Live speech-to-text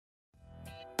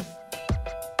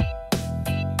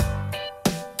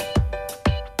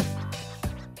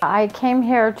I came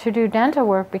here to do dental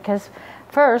work because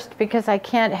I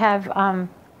can't have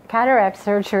cataract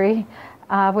surgery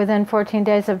within 14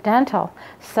 days of dental.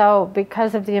 So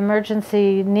because of the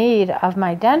emergency need of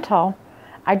my dental,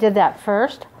 I did that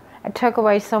first. It took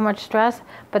away so much stress,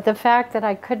 but the fact that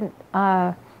I couldn't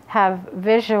have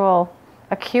visual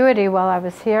acuity while I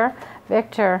was here,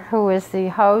 Victor, who is the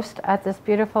host at this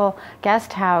beautiful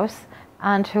guest house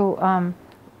and who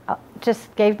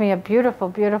just gave me a beautiful,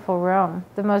 beautiful room,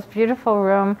 the most beautiful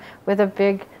room with a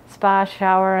big spa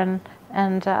shower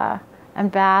and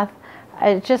bath.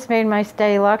 It just made my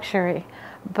stay luxury.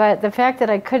 But the fact that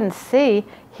I couldn't see,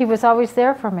 he was always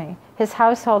there for me. His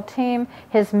household team,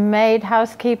 his maid,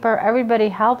 housekeeper, everybody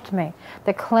helped me.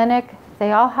 The clinic,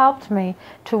 they all helped me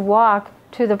to walk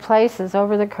to the places,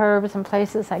 over the curbs and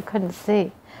places I couldn't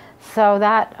see. So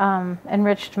that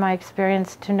enriched my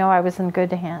experience to know I was in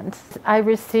good hands. I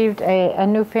received a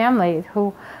new family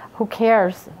who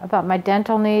cares about my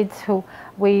dental needs, who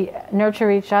we nurture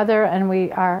each other and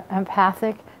we are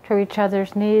empathic to each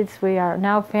other's needs. We are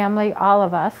now family, all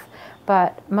of us,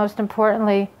 but most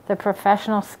importantly, the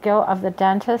professional skill of the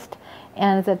dentist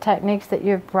and the techniques that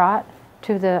you've brought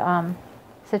to the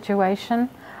situation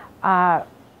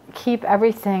keep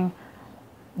everything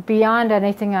beyond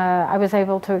anything I was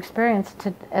able to experience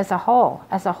as a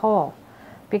whole.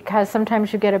 Because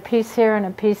sometimes you get a piece here and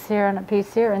a piece here and a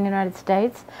piece here in the United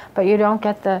States, but you don't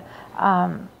get the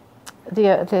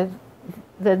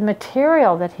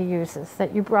material that he uses,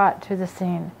 that you brought to the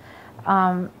scene.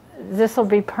 This will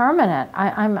be permanent.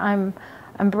 I'm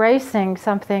embracing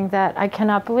something that I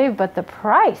cannot believe, but the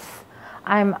price,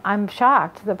 I'm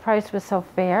shocked. The price was so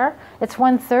fair. It's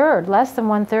 1/3, less than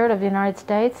 1/3 of the United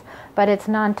States, but it's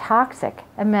non-toxic.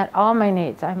 It met all my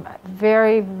needs. I'm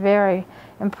very, very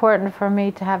important for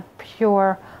me to have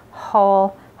pure,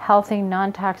 whole, healthy,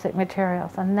 non-toxic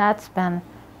materials, and that's been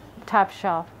top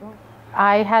shelf.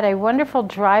 I had a wonderful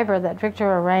driver that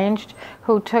Victor arranged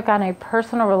who took on a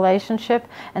personal relationship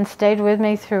and stayed with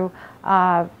me through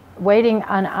waiting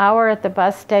an hour at the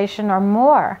bus station or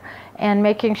more and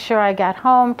making sure I got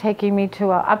home, taking me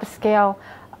to an upscale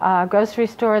grocery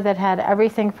store that had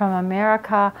everything from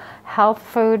America, health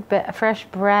food, fresh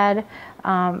bread.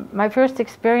 My first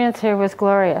experience here was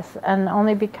glorious, and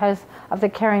only because of the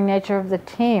caring nature of the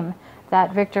team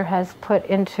that Victor has put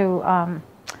into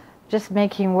just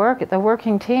making work, the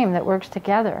working team that works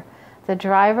together. The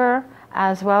driver,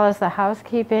 as well as the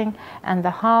housekeeping and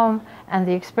the home and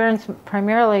the experience,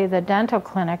 primarily the dental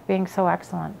clinic being so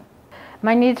excellent.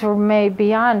 My needs were made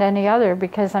beyond any other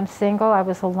because I'm single, I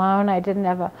was alone, I didn't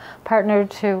have a partner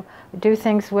to do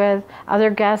things with.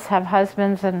 Other guests have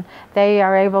husbands and they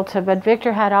are able to, but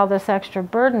Victor had all this extra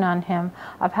burden on him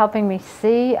of helping me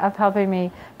see, of helping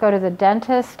me go to the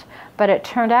dentist, but it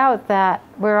turned out that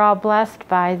we're all blessed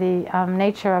by the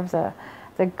nature of the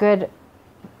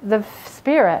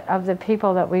spirit of the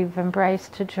people that we've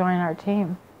embraced to join our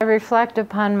team. I reflect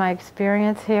upon my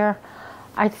experience here.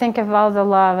 I think of all the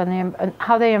love and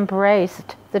how they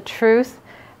embraced the truth,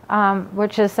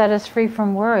 which has set us free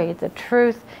from worry. The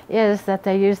truth is that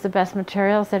they use the best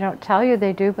materials. They don't tell you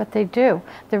they do, but they do.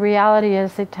 The reality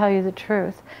is they tell you the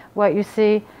truth. What you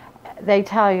see, they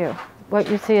tell you. What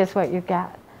you see is what you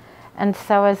get. And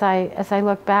so as I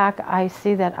look back, I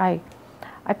see that I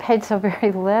paid so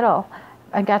very little.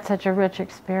 I got such a rich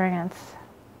experience.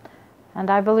 And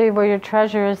I believe where your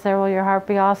treasure is, there will your heart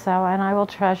be also. And I will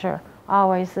treasure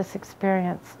always this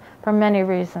experience for many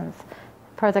reasons,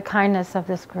 for the kindness of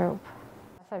this group.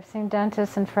 I've seen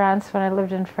dentists in France when I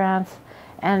lived in France,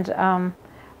 and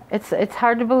it's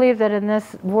hard to believe that in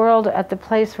this world, at the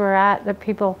place we're at, that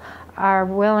people are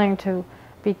willing to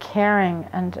be caring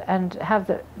and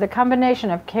have the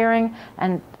combination of caring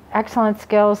and excellent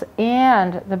skills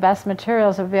and the best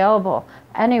materials available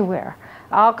anywhere,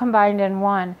 all combined in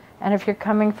one. And if you're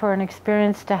coming for an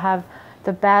experience to have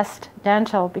the best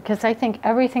dental, because I think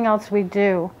everything else we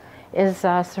do is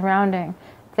surrounding.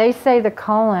 They say the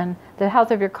colon, the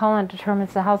health of your colon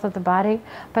determines the health of the body,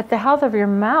 but the health of your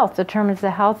mouth determines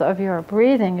the health of your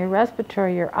breathing, your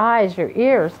respiratory, your eyes, your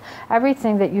ears,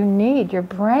 everything that you need, your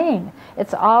brain.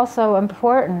 It's also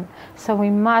important. So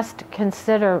we must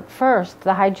consider first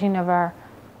the hygiene of our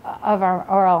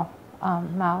oral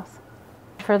mouth.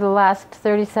 For the last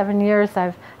 37 years,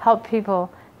 I've helped people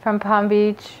from Palm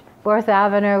Beach, 4th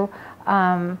Avenue,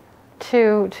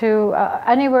 to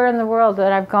anywhere in the world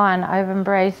that I've gone, I've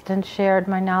embraced and shared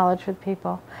my knowledge with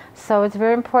people. So it's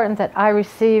very important that I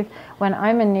receive, when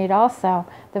I'm in need also,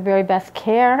 the very best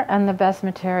care and the best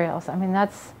materials. I mean,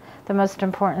 that's the most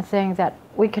important thing, that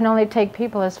we can only take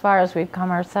people as far as we've come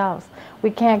ourselves.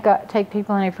 We can't take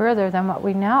people any further than what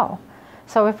we know.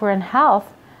 So if we're in health,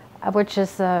 which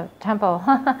is the temple,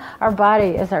 our body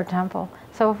is our temple.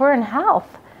 So if we're in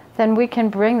health, then we can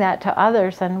bring that to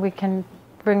others and we can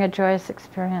bring a joyous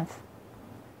experience.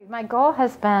 My goal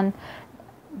has been,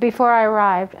 before I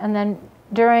arrived, and then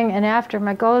during and after,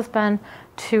 my goal has been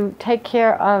to take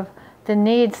care of the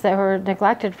needs that were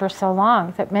neglected for so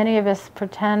long, that many of us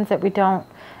pretend that we don't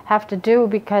have to do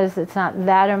because it's not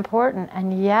that important,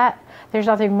 and yet there's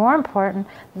nothing more important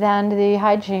than the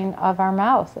hygiene of our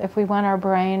mouth. If we want our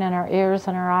brain and our ears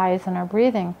and our eyes and our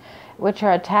breathing, which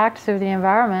are attacked through the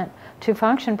environment, to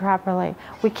function properly,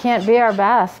 we can't be our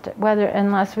best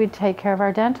unless we take care of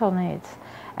our dental needs.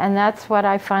 And that's what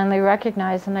I finally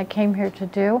recognized and I came here to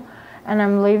do, and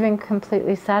I'm leaving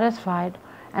completely satisfied.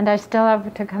 And I still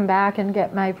have to come back and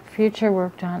get my future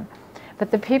work done.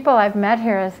 But the people I've met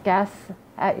here as guests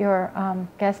at your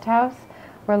guest house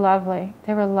were lovely.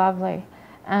 They were lovely,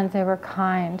 and they were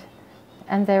kind,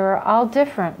 and they were all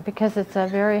different because it's a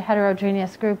very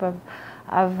heterogeneous group of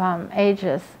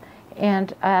ages.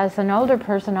 And as an older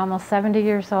person, almost 70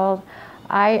 years old,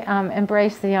 I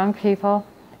embraced the young people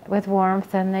with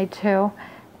warmth, and they too,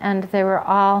 and they were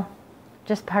all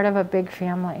just part of a big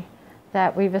family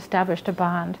that we've established a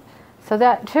bond. So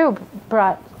that too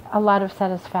brought a lot of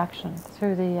satisfaction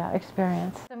through the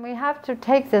experience. And we have to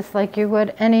take this like you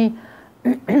would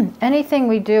anything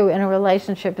we do in a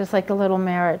relationship is like a little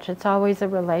marriage. It's always a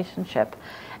relationship,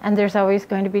 and there's always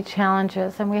going to be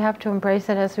challenges, and we have to embrace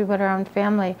it as we would our own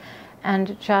family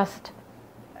and just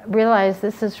realize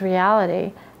this is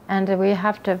reality, and we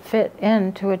have to fit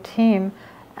into a team.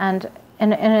 And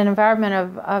in an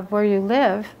environment of where you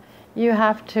live, you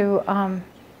have to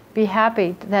be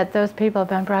happy that those people have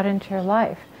been brought into your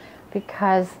life,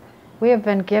 because we have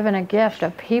been given a gift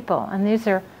of people. And these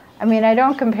are, I mean, I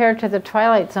don't compare it to the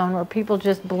Twilight Zone where people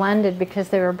just blended because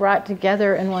they were brought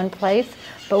together in one place,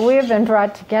 but we have been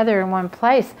brought together in one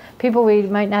place. People we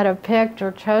might not have picked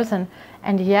or chosen,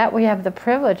 and yet we have the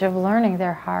privilege of learning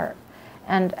their heart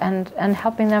and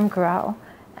helping them grow.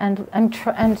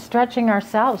 And stretching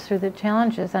ourselves through the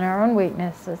challenges and our own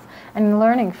weaknesses and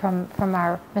learning from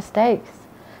our mistakes.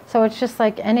 So it's just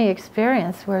like any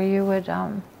experience where you would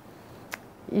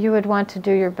want to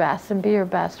do your best and be your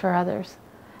best for others.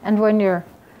 And when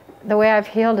the way I've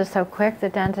healed is so quick, the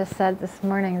dentist said this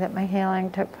morning that my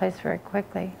healing took place very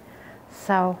quickly.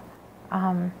 So,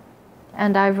 and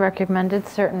I've recommended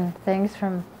certain things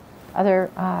from other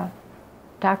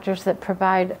doctors that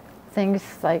provide things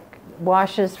like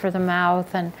washes for the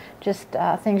mouth and just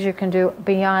things you can do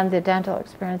beyond the dental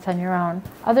experience on your own.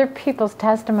 Other people's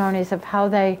testimonies of how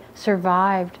they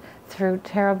survived through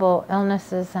terrible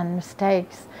illnesses and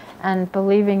mistakes and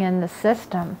believing in the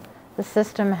system. The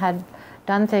system had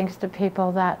done things to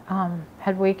people that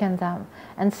had weakened them.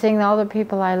 And seeing all the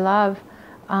people I love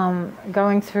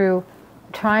going through,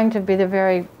 trying to be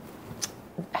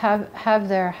have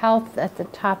their health at the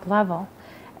top level,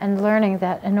 and learning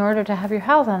that in order to have your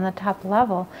health on the top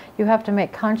level, you have to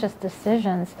make conscious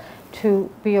decisions to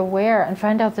be aware and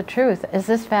find out the truth. Is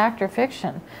this fact or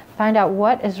fiction? Find out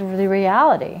what is the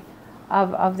reality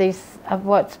of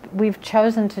what we've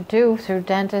chosen to do through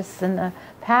dentists in the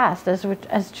past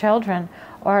as children,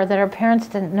 or that our parents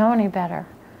didn't know any better.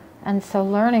 And so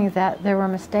learning that there were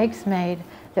mistakes made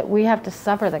that we have to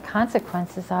suffer the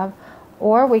consequences of,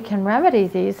 or we can remedy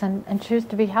these and choose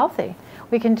to be healthy.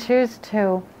 We can choose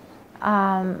to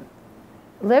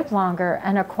live longer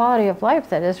and a quality of life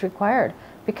that is required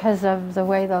because of the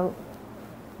way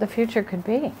the future could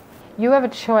be. You have a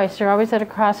choice. You're always at a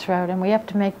crossroad, and we have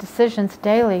to make decisions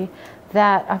daily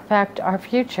that affect our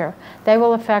future. They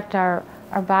will affect our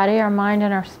body, our mind,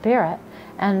 and our spirit.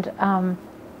 And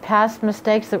past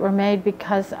mistakes that were made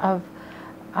because of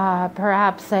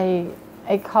perhaps a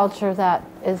culture that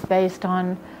is based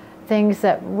on things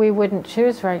that we wouldn't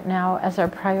choose right now as our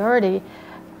priority,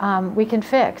 we can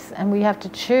fix. And we have to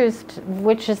choose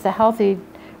which is the healthy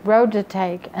road to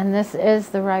take, and this is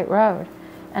the right road.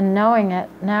 And knowing it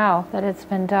now, that it's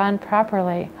been done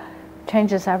properly,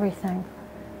 changes everything.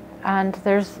 And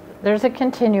there's a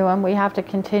continuum. We have to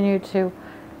continue to,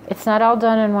 it's not all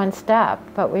done in one step,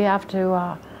 but we have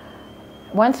to,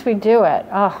 once we do it,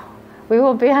 we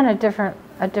will be on a different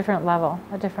level.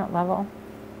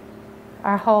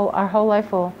 Our whole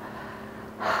life will,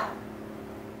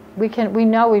 we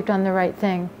know we've done the right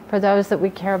thing for those that we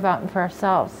care about and for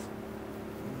ourselves.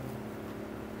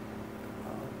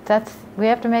 We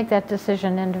have to make that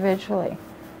decision individually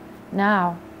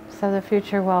now, so the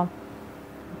future will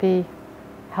be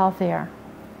healthier.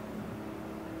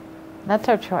 That's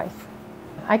our choice.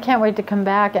 I can't wait to come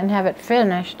back and have it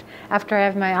finished after I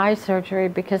have my eye surgery,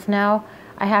 because now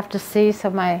I have to see, so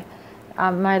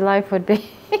my life would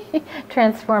be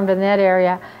transformed in that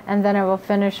area, and then I will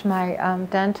finish my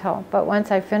dental. But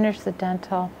once I finish the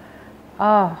dental,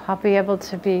 oh, I'll be able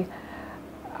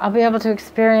to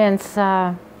experience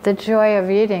the joy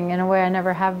of eating in a way I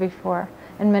never have before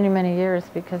in many, many years,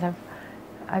 because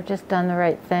I've just done the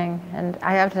right thing, and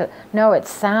I have to know it's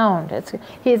sound.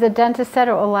 The dentist said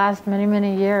it will last many,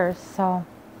 many years. So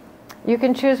you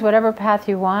can choose whatever path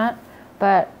you want,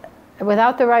 but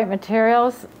without the right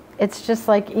materials, it's just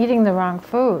like eating the wrong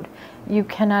food. You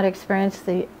cannot experience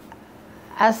the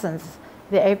essence,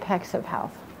 the apex of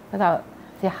health, without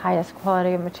the highest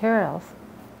quality of materials.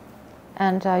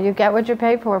 And you get what you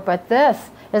pay for, but this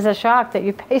is a shock that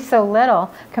you pay so little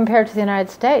compared to the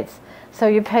United States. So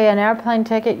you pay an airplane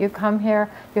ticket, you come here,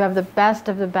 you have the best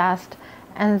of the best,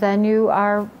 and then you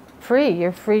are free.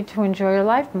 You're free to enjoy your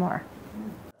life more.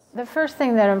 The first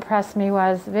thing that impressed me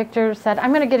was Victor said,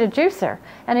 I'm going to get a juicer.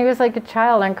 And he was like a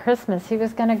child on Christmas. He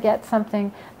was going to get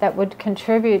something that would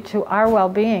contribute to our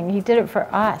well-being. He did it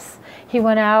for us. He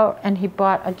went out and he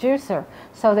bought a juicer.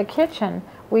 So the kitchen,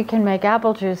 we can make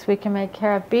apple juice, we can make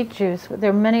carrot beet juice.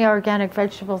 There are many organic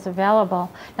vegetables available.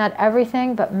 Not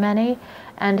everything, but many.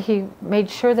 And he made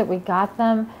sure that we got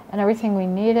them and everything we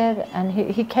needed. And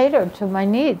he catered to my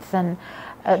needs. And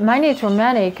my needs were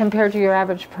many compared to your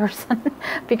average person,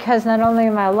 because not only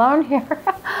am I alone here,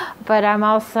 but I'm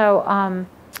also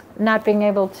not being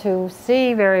able to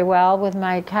see very well with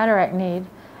my cataract need,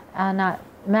 not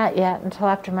met yet until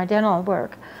after my dental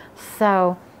work.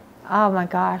 So, oh my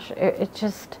gosh, it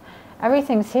just,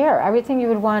 everything's here. Everything you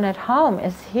would want at home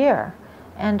is here.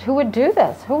 And who would do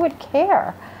this? Who would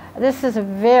care? This is a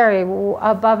very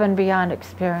above and beyond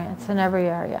experience in every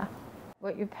area.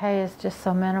 What you pay is just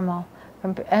so minimal.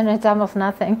 And it's almost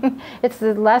nothing. It's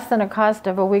less than a cost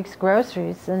of a week's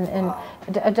groceries and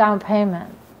a down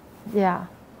payment. Yeah.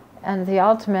 And the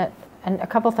ultimate, and a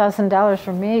couple $1,000s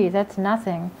for me, that's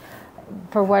nothing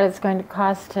for what it's going to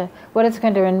cost what it's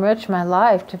going to enrich my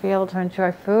life to be able to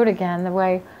enjoy food again the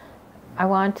way I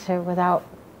want to, without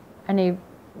any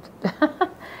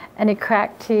any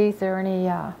cracked teeth or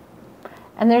any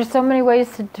and there's so many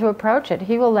ways to approach it.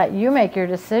 He will let you make your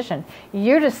decision.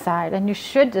 You decide, and you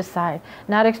should decide,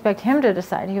 not expect him to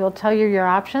decide. He will tell you your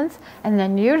options, and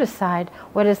then you decide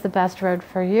what is the best road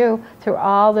for you through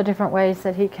all the different ways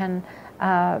that he can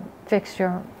fix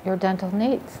your dental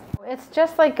needs. It's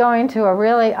just like going to a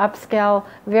really upscale,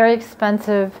 very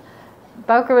expensive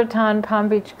Boca Raton, Palm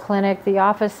Beach clinic. The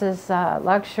office is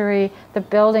luxury. The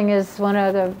building is one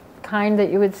of the kind that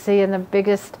you would see in the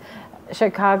biggest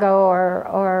Chicago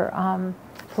or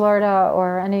Florida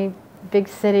or any big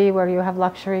city where you have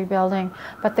luxury building.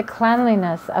 But the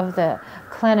cleanliness of the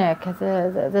clinic,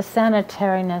 the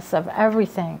sanitariness of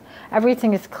everything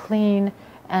is clean,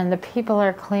 and the people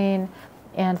are clean,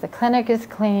 and the clinic is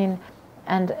clean.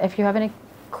 And if you have any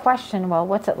question, well,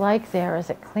 what's it like there? Is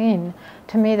it clean?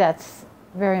 To me, that's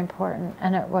very important,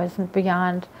 and it was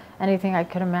beyond anything I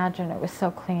could imagine. It was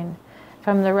so clean.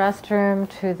 From the restroom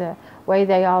to the way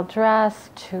they all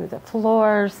dress to the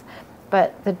floors,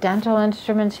 but the dental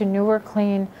instruments you knew were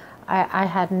clean. I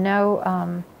had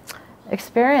no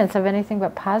experience of anything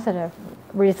but positive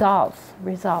results.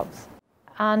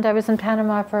 And I was in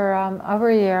Panama for over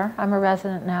a year. I'm a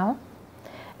resident now,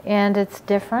 and it's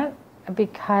different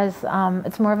because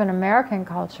it's more of an American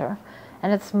culture,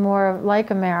 and it's more like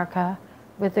America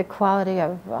with the quality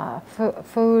of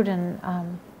food and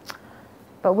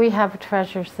but we have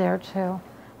treasures there too.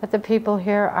 But the people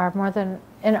here are more than,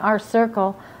 in our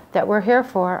circle that we're here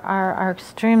for, are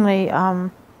extremely,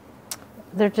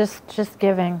 they're just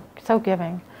giving, so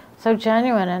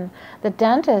genuine. And the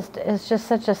dentist is just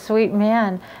such a sweet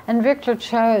man. And Victor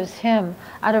chose him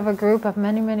out of a group of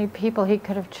many, many people he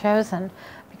could have chosen,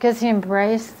 because he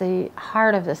embraced the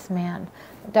heart of this man.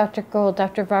 Dr. Gould,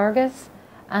 Dr. Vargas,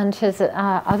 and his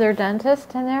other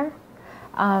dentist in there.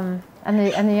 And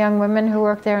the young women who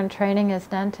work there in training as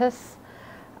dentists,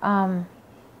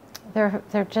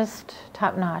 they're just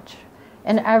top notch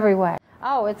in every way.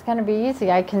 Oh, it's going to be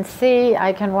easy. I can see,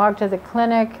 I can walk to the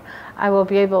clinic, I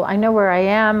know where I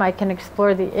am, I can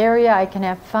explore the area, I can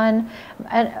have fun.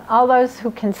 And all those who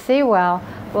can see well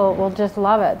will just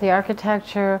love it. The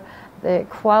architecture, the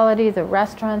quality, the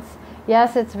restaurants.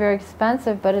 Yes, it's very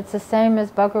expensive, but it's the same as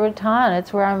Boca Raton.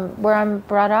 It's where I'm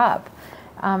brought up.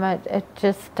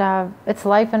 It's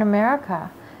life in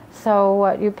America. So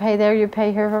what you pay there, you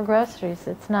pay here for groceries.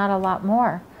 It's not a lot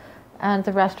more. And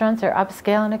the restaurants are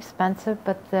upscale and expensive,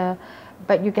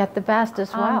 but you get the best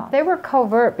as well. They were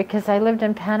covert because I lived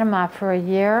in Panama for a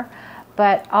year,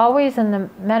 But always in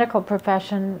the medical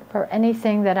profession, for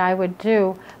anything that I would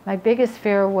do, my biggest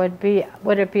fear would be,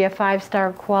 would it be a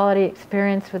 5-star quality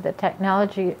experience with the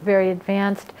technology very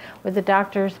advanced? Would the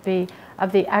doctors be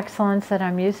of the excellence that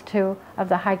I'm used to, of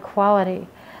the high quality?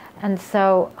 And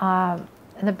so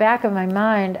in the back of my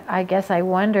mind, I guess I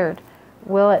wondered,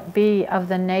 will it be of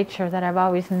the nature that I've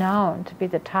always known to be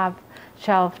the top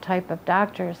shelf type of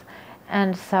doctors?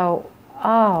 And so,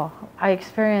 I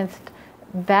experienced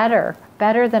better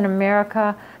than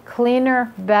America,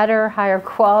 cleaner, better, higher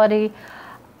quality.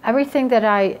 Everything that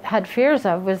I had fears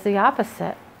of was the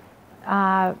opposite.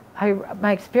 My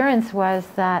experience was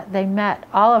that they met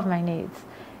all of my needs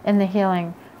in the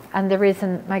healing, and the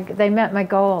reason they met my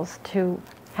goals to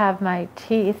have my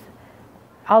teeth,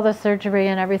 all the surgery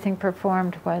and everything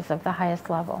performed was of the highest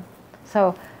level.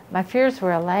 So my fears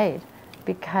were allayed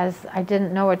because I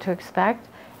didn't know what to expect.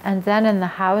 And then in the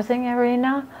housing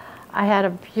arena, I had a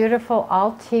beautiful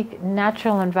all-teak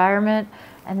natural environment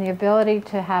and the ability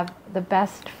to have the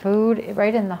best food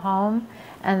right in the home,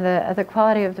 and the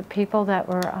quality of the people that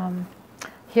were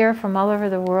here from all over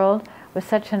the world was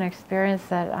such an experience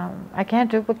that I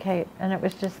can't duplicate, and it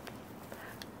was just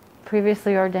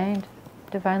previously ordained,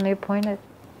 divinely appointed.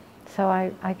 So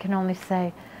I can only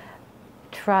say,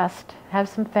 trust, have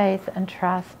some faith and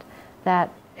trust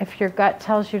that if your gut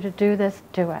tells you to do this,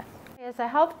 do it. As a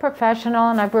health professional,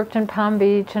 and I've worked in Palm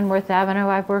Beach and Worth Avenue,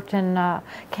 I've worked in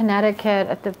Connecticut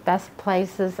at the best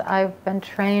places. I've been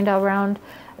trained around,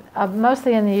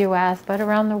 mostly in the US, but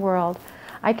around the world.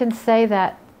 I can say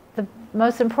that the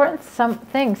most important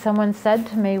thing someone said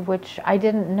to me, which I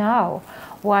didn't know,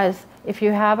 was if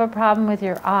you have a problem with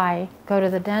your eye, go to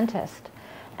the dentist.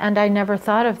 And I never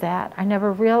thought of that. I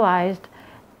never realized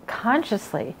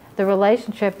consciously the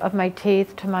relationship of my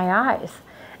teeth to my eyes.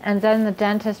 And then the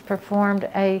dentist performed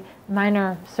a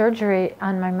minor surgery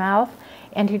on my mouth,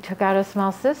 and he took out a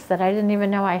small cyst that I didn't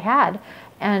even know I had.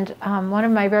 And one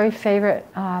of my very favorite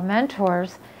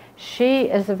mentors, she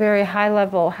is a very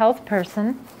high-level health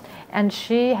person, and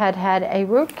she had had a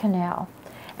root canal.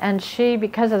 And she,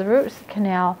 because of the root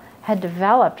canal, had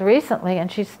developed recently,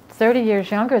 and she's 30 years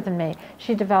younger than me,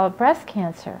 she developed breast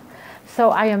cancer.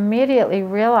 So I immediately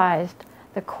realized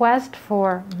the quest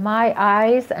for my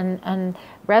eyes and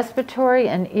respiratory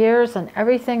and ears and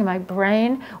everything in my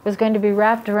brain was going to be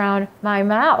wrapped around my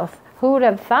mouth. Who would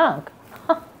have thunk?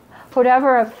 Who'd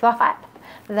ever have thought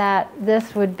that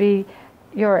this would be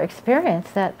your experience,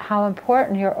 that how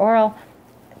important your oral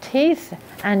teeth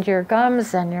and your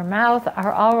gums and your mouth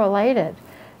are all related.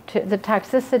 The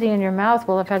toxicity in your mouth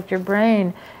will affect your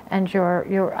brain and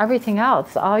your everything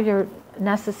else, all your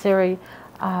necessary,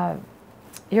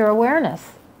 your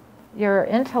awareness, your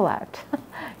intellect,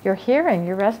 your hearing,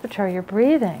 your respiratory, your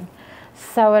breathing.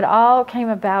 So it all came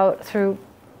about through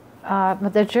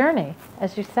the journey,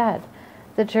 as you said,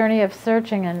 the journey of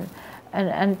searching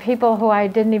and people who I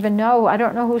didn't even know. I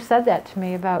don't know who said that to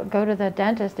me about go to the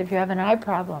dentist if you have an eye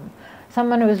problem.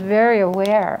 Someone who was very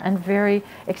aware and very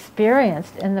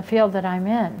experienced in the field that I'm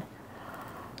in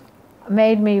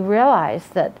made me realize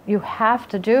that you have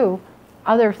to do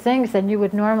other things than you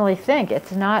would normally think.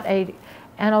 It's not an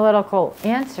analytical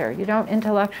answer. You don't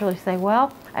intellectually say,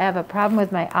 well, I have a problem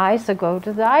with my eye, so go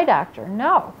to the eye doctor.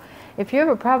 No. If you have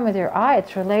a problem with your eye,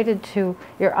 it's related to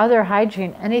your other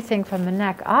hygiene, anything from the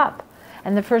neck up.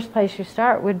 And the first place you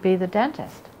start would be the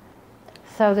dentist.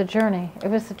 So the journey, it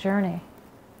was the journey.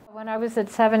 When I was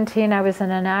at 17, I was in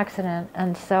an accident,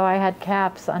 and so I had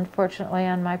caps, unfortunately,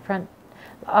 on my front,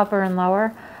 upper and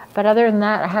lower. But other than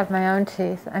that, I have my own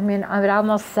teeth. I mean, I'm at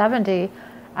almost 70,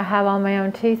 I have all my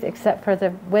own teeth, except for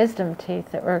the wisdom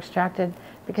teeth that were extracted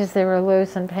because they were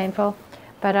loose and painful.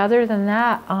 But other than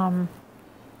that,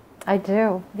 I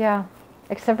do, yeah.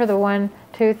 Except for the one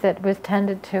tooth that was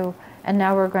tended to, and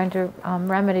now we're going to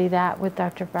remedy that with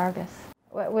Dr. Vargas.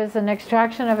 It was an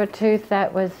extraction of a tooth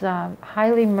that was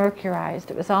highly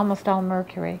mercurized. It was almost all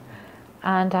mercury,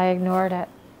 and I ignored it.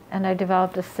 And I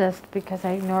developed a cyst because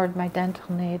I ignored my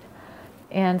dental need,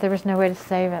 and there was no way to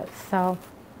save it. So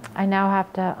I now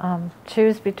have to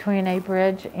choose between a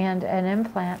bridge and an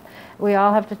implant. We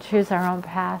all have to choose our own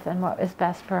path and what is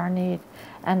best for our need.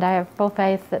 And I have full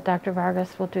faith that Dr.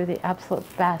 Vargas will do the absolute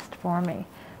best for me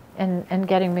in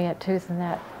getting me a tooth in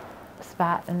that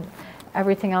spot. And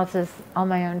everything else is all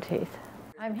my own teeth.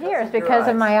 I'm here because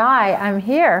of my eye. I'm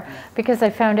here because I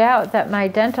found out that my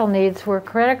dental needs were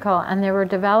critical, and they were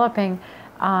developing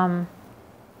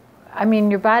I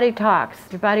mean, your body talks.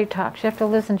 Your body talks. You have to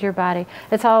listen to your body.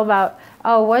 It's all about,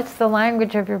 oh, what's the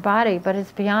language of your body? But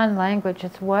it's beyond language.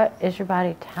 It's what is your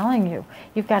body telling you.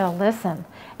 You've got to listen.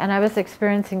 And I was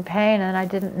experiencing pain, and I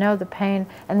didn't know the pain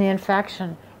and the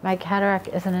infection. My cataract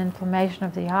is an inflammation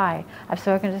of the eye. I've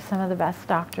spoken to some of the best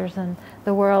doctors in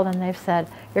the world, and they've said,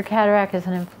 your cataract is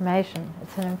an inflammation.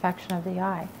 It's an infection of the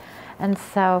eye. And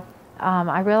so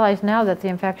I realize now that the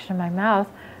infection in my mouth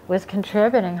was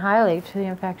contributing highly to the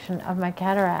infection of my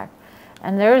cataract.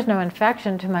 And there is no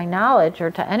infection to my knowledge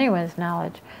or to anyone's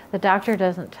knowledge. The doctor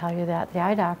doesn't tell you that, the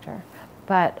eye doctor.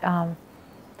 But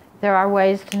there are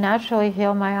ways to naturally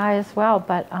heal my eye as well,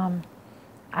 but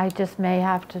I just may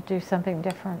have to do something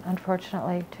different,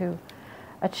 unfortunately, to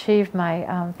achieve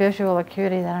my visual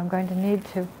acuity that I'm going to need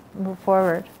to move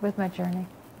forward with my journey.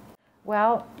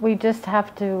 Well, we just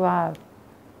have to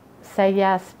say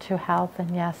yes to health,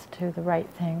 and yes to the right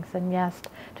things, and yes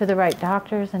to the right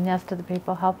doctors, and yes to the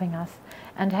people helping us,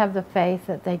 and have the faith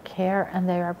that they care and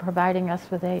they are providing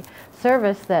us with a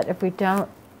service that if we don't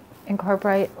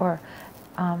incorporate or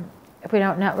if we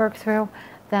don't network through,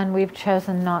 then we've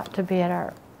chosen not to be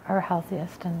at our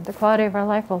healthiest, and the quality of our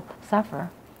life will suffer.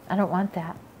 I don't want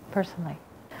that, personally.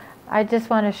 I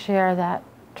just want to share that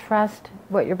trust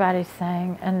what your body's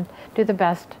saying and do the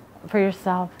best for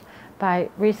yourself by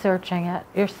researching it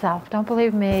yourself. Don't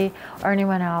believe me or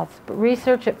anyone else, but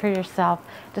research it for yourself.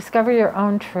 Discover your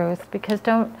own truth, because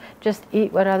don't just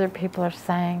eat what other people are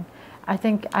saying. I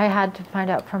think I had to find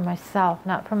out for myself,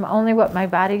 not from only what my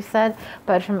body said,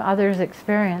 but from others'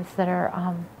 experience that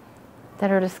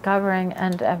are discovering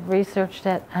and have researched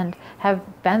it and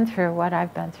have been through what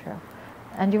I've been through.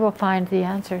 And you will find the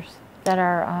answers that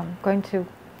are going to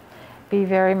be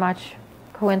very much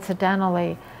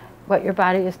coincidentally what your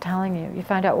body is telling you. You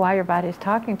find out why your body is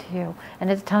talking to you, and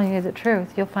it's telling you the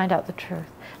truth. You'll find out the truth.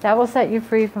 That will set you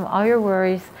free from all your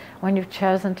worries when you've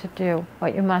chosen to do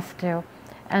what you must do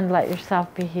and let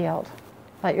yourself be healed.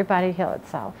 Let your body heal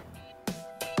itself.